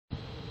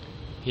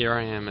Here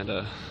I am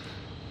at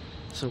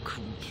some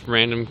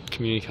random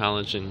community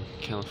college in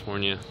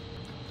California.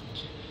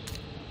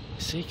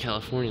 They say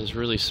California is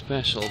really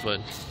special,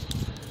 but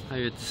I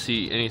didn't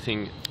see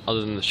anything other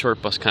than the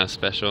short bus kind of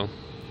special.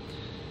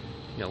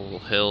 You got little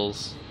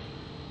hills.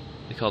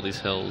 They call these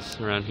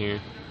hills around here.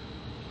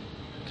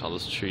 They call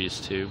those trees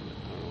too, but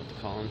I don't know what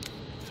to call them.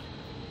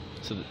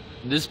 So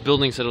this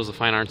building said it was a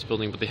fine arts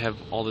building, but they have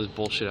all this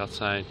bullshit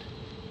outside.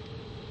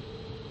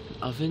 An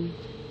oven?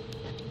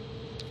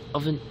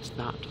 Oven is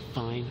not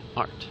fine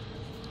art.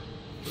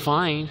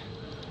 Fine?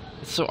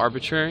 It's so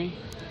arbitrary.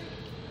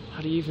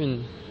 How do you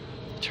even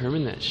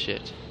determine that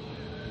shit?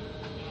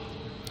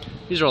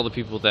 These are all the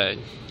people that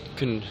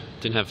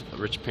didn't have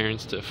rich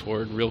parents to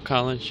afford real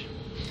college,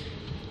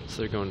 so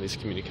they're going to this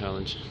community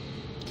college.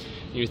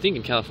 And you'd think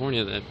in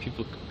California that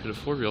people could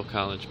afford real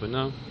college, but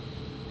no,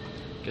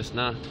 guess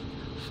not.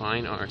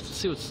 Fine arts. Let's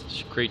see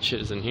what great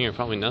shit is in here.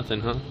 Probably nothing,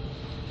 huh?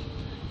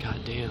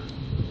 God damn.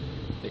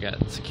 They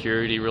got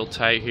security real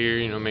tight here,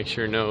 you know, make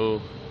sure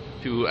no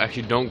people who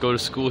actually don't go to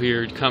school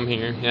here come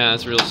here. Yeah,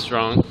 it's real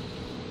strong.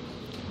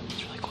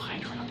 It's really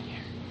quiet around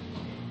here.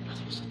 I'm not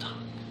supposed to talk.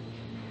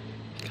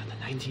 They got the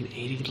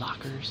 1980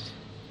 lockers.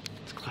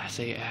 It's Class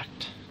A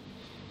act.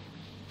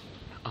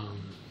 I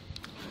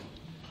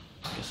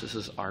guess this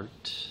is art.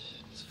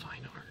 It's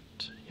fine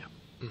art.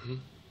 Yeah.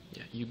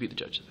 Yeah, you be the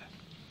judge of that.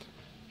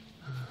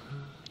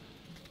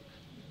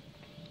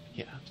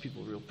 Yeah,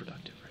 people are real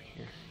productive right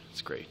here.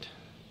 It's great.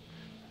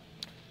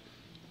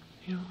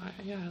 You know, I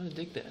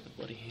dig that, the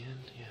bloody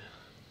hand, yeah.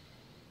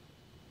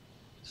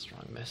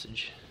 Strong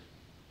message.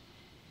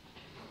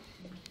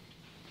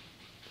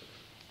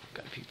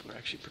 God, people are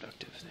actually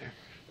productive there.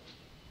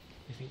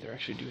 They think they're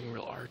actually doing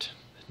real art.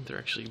 I think they're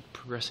actually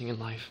progressing in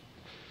life.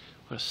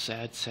 What a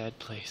sad, sad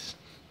place.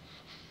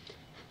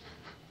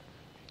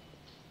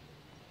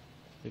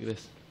 Look at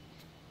this.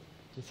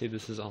 They say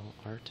this is all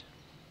art.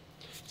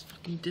 It's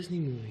fucking Disney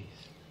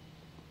movies.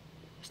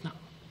 It's not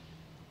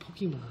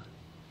Pokemon.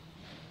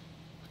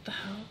 What the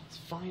hell? It's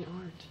fine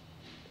art.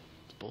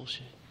 It's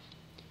bullshit.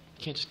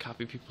 You can't just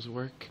copy people's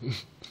work.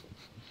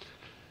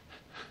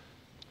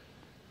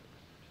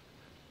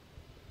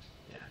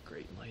 Yeah,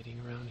 great lighting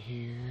around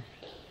here.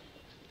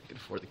 They can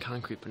afford the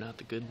concrete, but not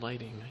the good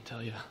lighting, I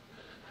tell ya.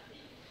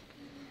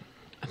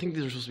 I think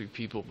these are supposed to be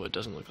people, but it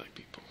doesn't look like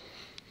people.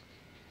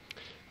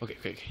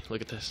 Okay,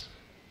 look at this.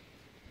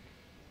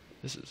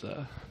 This is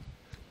the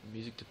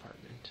music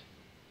department.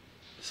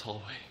 This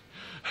hallway.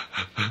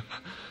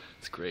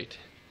 It's great.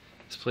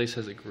 This place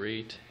has a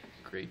great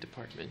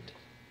department.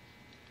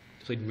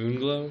 They played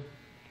Moonglow.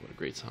 What a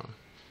great song.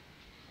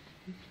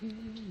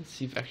 Let's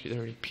see if actually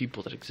there are any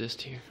people that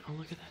exist here. Oh,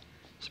 look at that.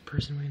 There's a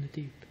person way in the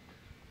deep.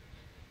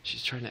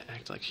 She's trying to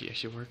act like she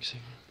actually works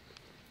here.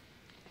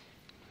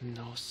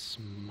 No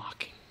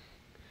smocking.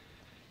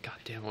 God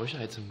damn, I wish I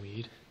had some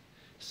weed.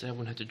 So I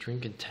wouldn't have to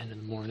drink at 10 in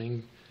the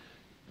morning,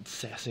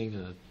 sassing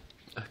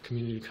a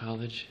community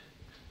college.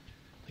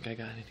 Like I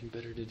got anything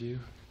better to do.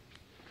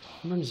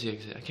 Emergency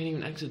exit. I can't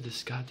even exit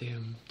this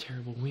goddamn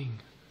terrible wing.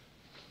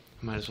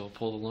 I might as well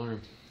pull the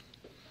alarm.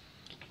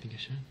 Think I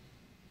should?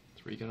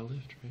 That's where you gotta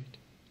lift,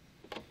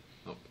 right?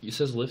 Oh, it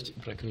says lift,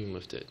 but I couldn't even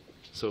lift it.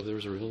 So if there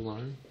was a real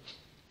alarm,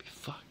 I'd be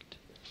fucked.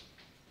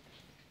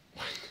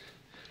 What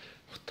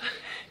the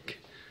heck?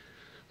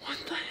 What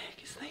the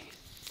heck is that?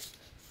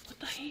 What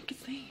the heck is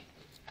that?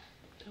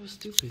 That was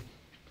stupid.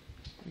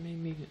 It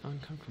made me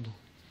uncomfortable.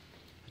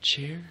 A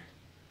chair?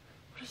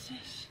 What is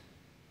this?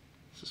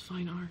 This is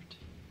fine art.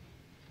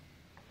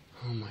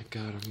 Oh my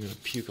god, I'm gonna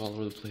puke all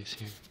over the place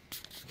here.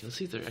 Okay, let's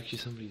see if there's actually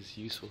somebody who's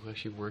useful who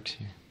actually works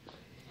here.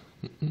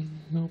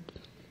 Nope.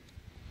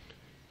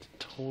 It's a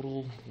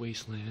total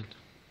wasteland.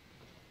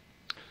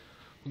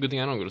 Well, good thing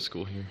I don't go to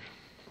school here.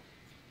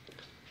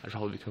 I'd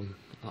probably become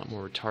a lot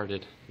more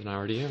retarded than I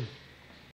already am.